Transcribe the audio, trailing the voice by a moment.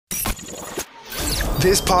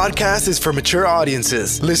This podcast is for mature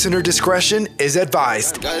audiences. Listener discretion is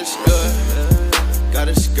advised. This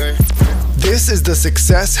is the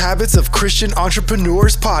Success Habits of Christian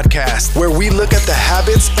Entrepreneurs podcast, where we look at the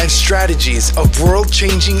habits and strategies of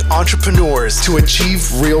world-changing entrepreneurs to achieve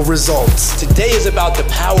real results. Today is about the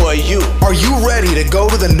power of you. Are you ready to go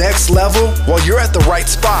to the next level while you're at the right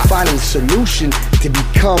spot? Finding a solution to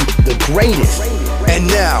become the greatest. And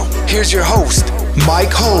now, here's your host,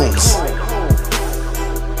 Mike Holmes.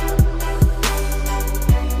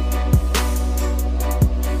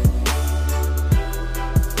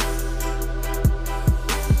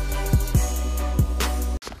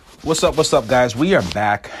 What's up, guys? We are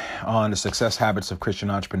back on the Success Habits of Christian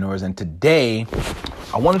Entrepreneurs, and today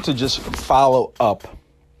I wanted to just follow up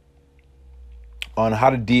on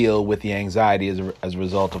how to deal with the anxiety as a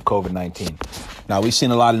result of COVID-19. Now, we've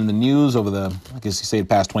seen a lot in the news over the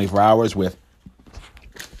past 24 hours with,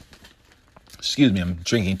 I'm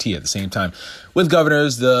drinking tea at the same time, with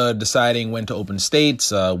governors deciding when to open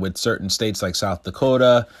states, with certain states like South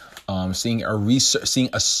Dakota, seeing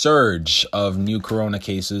a surge of new corona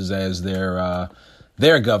cases as their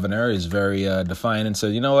governor is very defiant and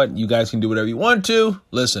says, you know what, you guys can do whatever you want to.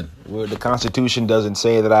 Listen, the Constitution doesn't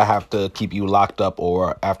say that I have to keep you locked up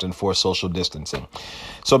or have to enforce social distancing.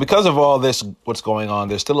 So because of all this, what's going on,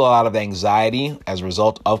 there's still a lot of anxiety as a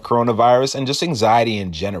result of coronavirus and just anxiety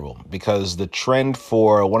in general, because the trend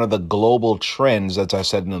for one of the global trends, as I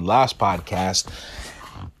said in the last podcast,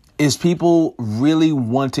 is people really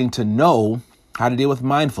wanting to know how to deal with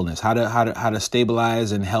mindfulness, how to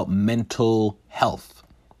stabilize and help mental health.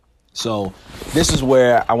 So this is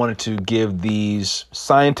where I wanted to give these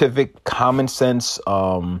scientific, common sense,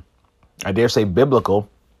 I dare say biblical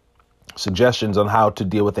suggestions on how to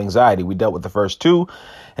deal with anxiety. We dealt with the first two,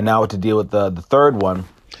 and now to deal with the third one.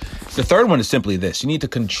 The third one is simply this: you need to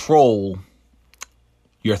control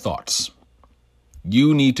your thoughts.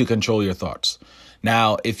 You need to control your thoughts.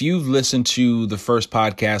 Now, if you've listened to the first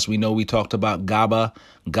podcast, we know we talked about GABA.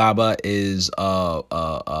 GABA is a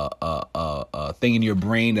thing in your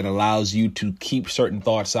brain that allows you to keep certain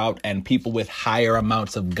thoughts out. And people with higher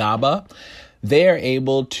amounts of GABA, they're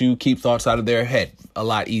able to keep thoughts out of their head a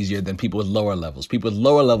lot easier than people with lower levels. People with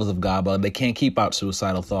lower levels of GABA, they can't keep out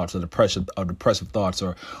suicidal thoughts or depressive thoughts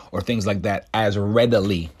or things like that as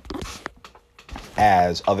readily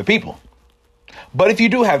as other people. But if you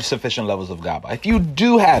do have sufficient levels of GABA, if you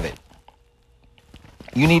do have it,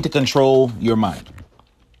 you need to control your mind.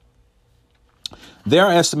 There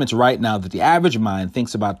are estimates right now that the average mind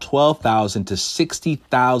thinks about 12,000 to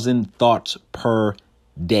 60,000 thoughts per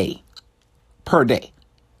day.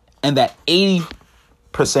 And that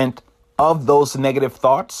 80% of those negative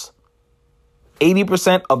thoughts,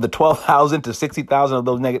 80% of the 12,000 to 60,000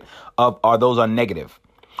 of those are negative.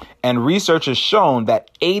 And research has shown that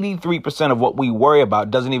 83% of what we worry about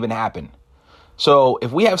doesn't even happen. So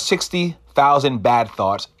if we have 60,000 bad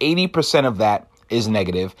thoughts, 80% of that is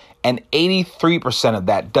negative, and 83% of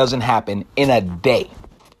that doesn't happen in a day.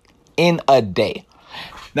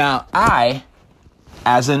 Now, I,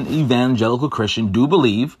 as an evangelical Christian, do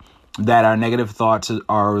believe that our negative thoughts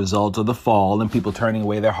are a result of the fall and people turning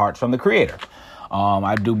away their heart from the Creator.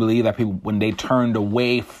 I do believe that people, when they turned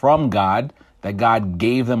away from God, that God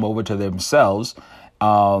gave them over to themselves.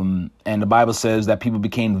 And the Bible says that people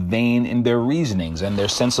became vain in their reasonings and their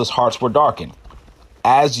senseless hearts were darkened.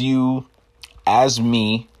 As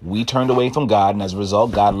me, we turned away from God, and as a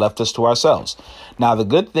result, God left us to ourselves. Now, the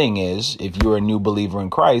good thing is, if you're a new believer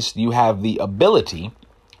in Christ, you have the ability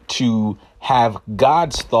to have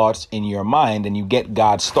God's thoughts in your mind, and you get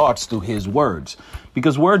God's thoughts through his words,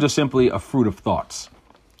 because words are simply a fruit of thoughts.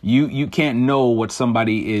 You can't know what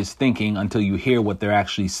somebody is thinking until you hear what they're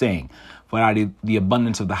actually saying. For out of the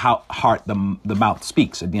abundance of the heart, the mouth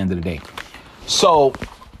speaks at the end of the day. So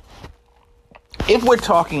if we're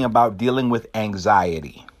talking about dealing with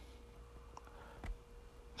anxiety,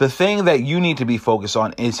 the thing that you need to be focused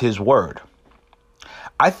on is his word.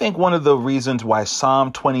 I think one of the reasons why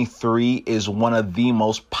Psalm 23 is one of the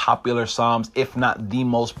most popular Psalms, if not the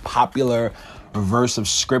most popular verse of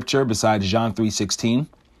scripture besides John 3:16,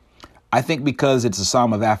 I think because it's a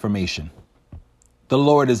psalm of affirmation. The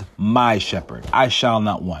Lord is my shepherd. I shall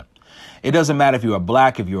not want. It doesn't matter if you are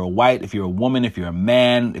black, if you're white, if you're a woman, if you're a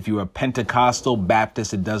man, if you're a Pentecostal,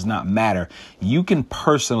 Baptist, it does not matter. You can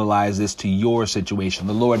personalize this to your situation.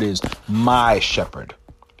 The Lord is my shepherd.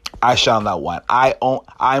 I shall not want.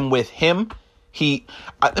 I'm with him.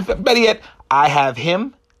 Better yet, I have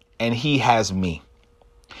him and he has me.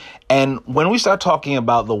 And when we start talking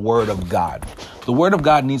about the word of God, The word of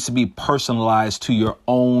God needs to be personalized to your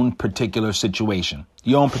own particular situation.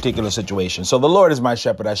 So the Lord is my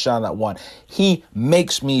shepherd, I shall not want. He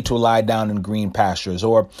makes me to lie down in green pastures,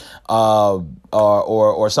 or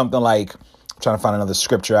something like, I'm trying to find another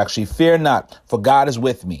scripture actually. Fear not, for God is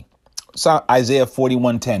with me. So Isaiah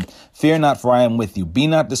 41:10. Fear not, for I am with you. Be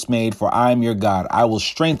not dismayed, for I am your God. I will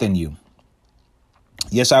strengthen you.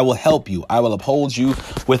 Yes, I will help you. I will uphold you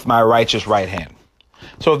with my righteous right hand.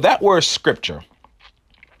 So if that were a scripture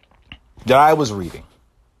that I was reading,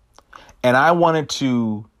 and I wanted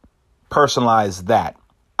to personalize that,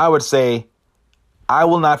 I would say, I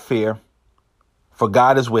will not fear, for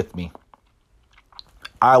God is with me.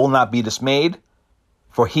 I will not be dismayed,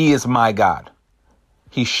 for he is my God.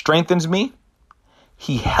 He strengthens me,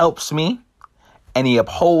 he helps me, and he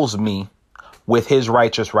upholds me with his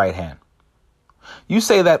righteous right hand. You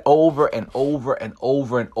say that over and over and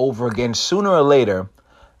over and over again, sooner or later,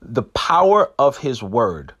 the power of his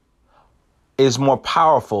word is more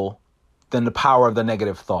powerful than the power of the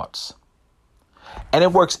negative thoughts. And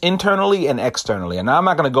it works internally and externally. And I'm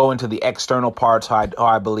not going to go into the external parts, how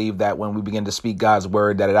I believe that when we begin to speak God's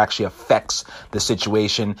word, that it actually affects the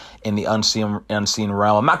situation in the unseen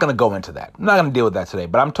realm. I'm not going to go into that. I'm not going to deal with that today.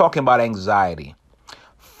 But I'm talking about anxiety,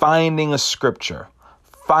 finding a scripture,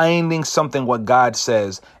 finding something what God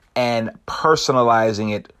says, and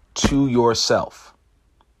personalizing it to yourself.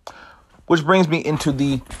 Which brings me into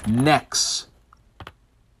the next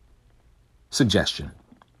suggestion.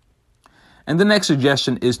 And the next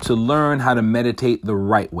suggestion is to learn how to meditate the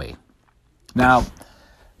right way. Now,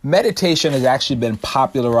 meditation has actually been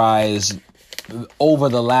popularized over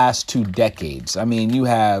the last 2 decades. I mean, you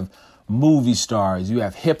have movie stars, you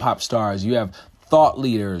have hip hop stars, you have thought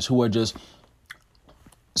leaders who are just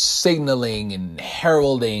signaling and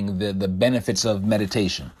heralding the benefits of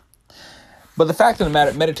meditation. But the fact of the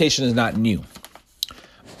matter, meditation is not new.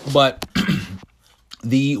 But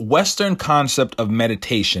the Western concept of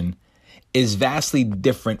meditation is vastly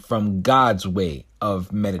different from God's way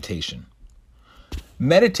of meditation.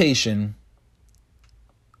 Meditation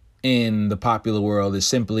in the popular world is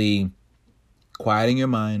simply quieting your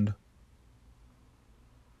mind,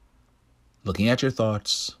 looking at your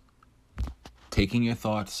thoughts, taking your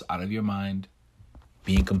thoughts out of your mind,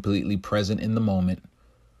 being completely present in the moment,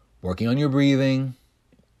 working on your breathing,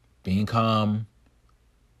 being calm,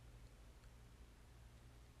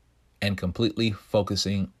 and completely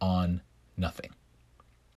focusing on nothing.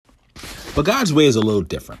 But God's way is a little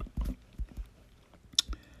different.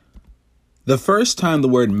 The first time the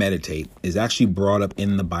word meditate is actually brought up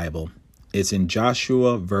in the Bible, it's in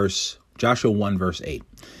Joshua 1 verse 8.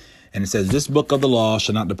 And it says, this book of the law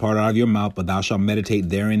shall not depart out of your mouth, but thou shalt meditate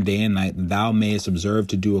therein day and night, that thou mayest observe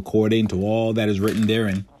to do according to all that is written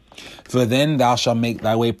therein. For then thou shalt make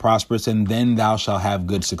thy way prosperous, and then thou shalt have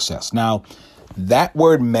good success. Now, that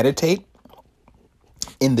word meditate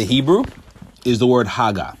in the Hebrew is the word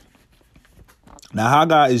Haggah. Now,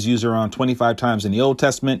 Haggah is used around 25 times in the Old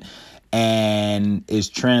Testament and is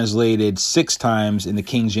translated 6 times in the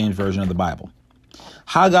King James Version of the Bible.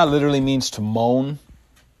 Haggah literally means to moan,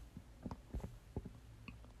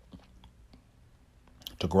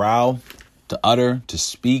 to growl, to utter, to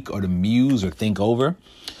speak, or to muse or think over.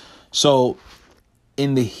 So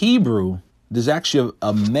in the Hebrew, there's actually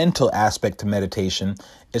a mental aspect to meditation.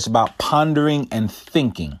 It's about pondering and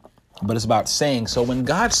thinking, but it's about saying. So when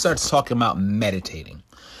God starts talking about meditating,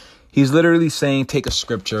 he's literally saying, take a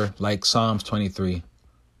scripture like Psalms 23,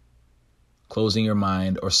 closing your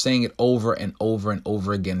mind, or saying it over and over and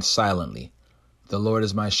over again silently. The Lord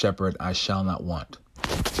is my shepherd, I shall not want.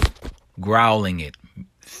 Growling it,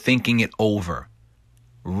 thinking it over,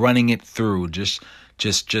 running it through, just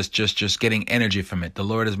getting energy from it. The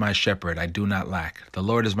Lord is my shepherd, I do not lack. The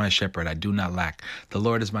Lord is my shepherd, I do not lack. The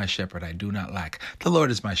Lord is my shepherd, I do not lack. The Lord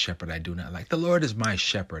is my shepherd, I do not lack. The Lord is my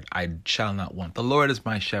shepherd, I shall not want. The Lord is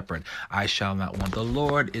my shepherd, I shall not want. The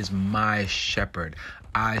Lord is my shepherd,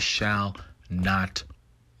 I shall not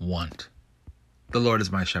want. The Lord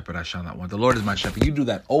is my shepherd, I shall not want. The Lord is my shepherd. You do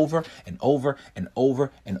that over and over and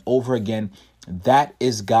over and over again. That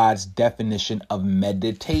is God's definition of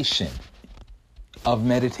meditation.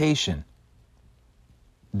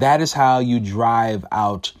 That is how you drive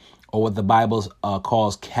out, or what the Bible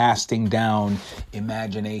calls casting down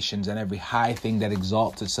imaginations and every high thing that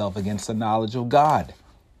exalts itself against the knowledge of God.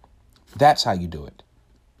 That's how you do it.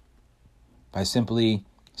 By simply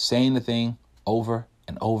saying the thing over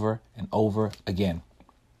and over and over again.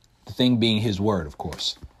 The thing being his word, of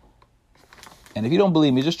course. And if you don't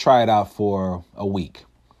believe me, just try it out for a week.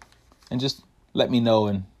 And just let me know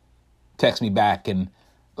and text me back and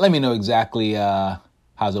let me know exactly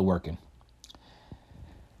how's it working.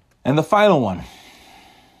 And the final one.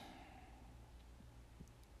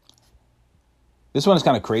 This one is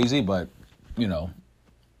kind of crazy, but,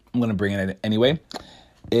 I'm going to bring it in anyway.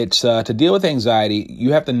 It's to deal with anxiety,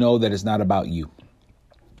 you have to know that it's not about you.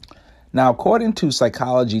 Now, according to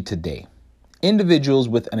Psychology Today, individuals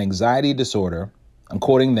with an anxiety disorder, I'm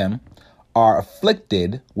quoting them, are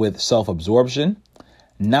afflicted with self-absorption,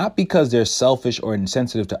 not because they're selfish or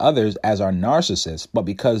insensitive to others as are narcissists, but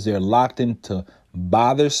because they're locked into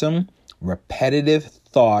bothersome, repetitive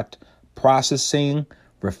thought, processing,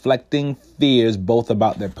 reflecting fears both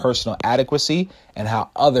about their personal adequacy and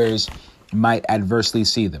how others might adversely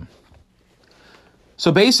see them.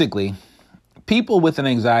 So basically, people with an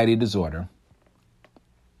anxiety disorder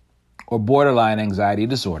or borderline anxiety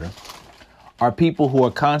disorder are people who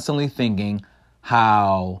are constantly thinking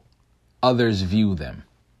how others view them.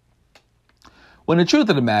 When the truth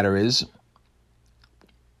of the matter is,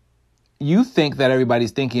 you think that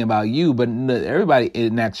everybody's thinking about you, but everybody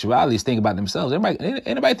in actuality is thinking about themselves. Anybody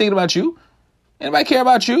thinking about you? Anybody care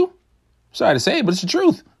about you? Sorry to say, but it's the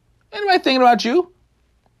truth. Anybody thinking about you?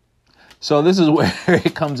 So this is where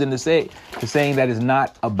it comes into saying that it's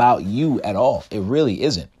not about you at all. It really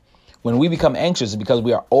isn't. When we become anxious, it's because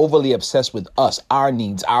we are overly obsessed with us, our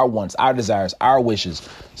needs, our wants, our desires, our wishes,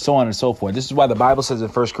 so on and so forth. This is why the Bible says in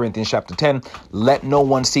 1 Corinthians chapter 10, let no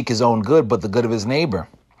one seek his own good, but the good of his neighbor.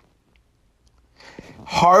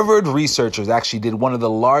 Harvard researchers actually did one of the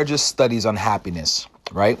largest studies on happiness,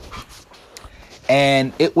 right?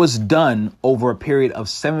 And it was done over a period of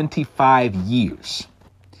 75 years.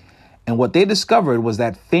 And what they discovered was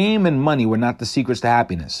that fame and money were not the secrets to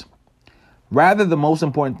happiness. Rather, the most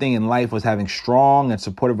important thing in life was having strong and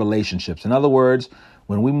supportive relationships. In other words,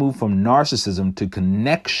 when we move from narcissism to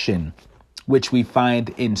connection, which we find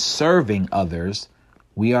in serving others,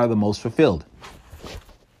 we are the most fulfilled.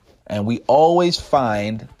 And we always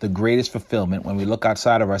find the greatest fulfillment when we look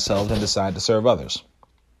outside of ourselves and decide to serve others.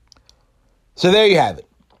 So there you have it.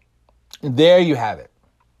 There you have it.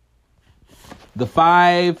 The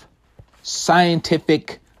 5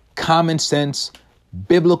 scientific, common sense,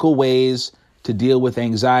 biblical ways to deal with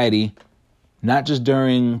anxiety, not just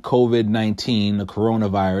during COVID-19, the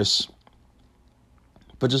coronavirus,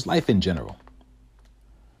 but just life in general.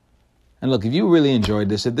 And look, if you really enjoyed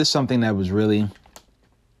this, if this is something that was really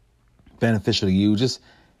beneficial to you, just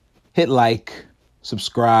hit like,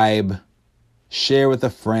 subscribe, share with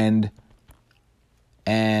a friend,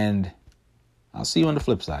 and I'll see you on the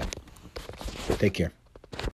flip side. Take care.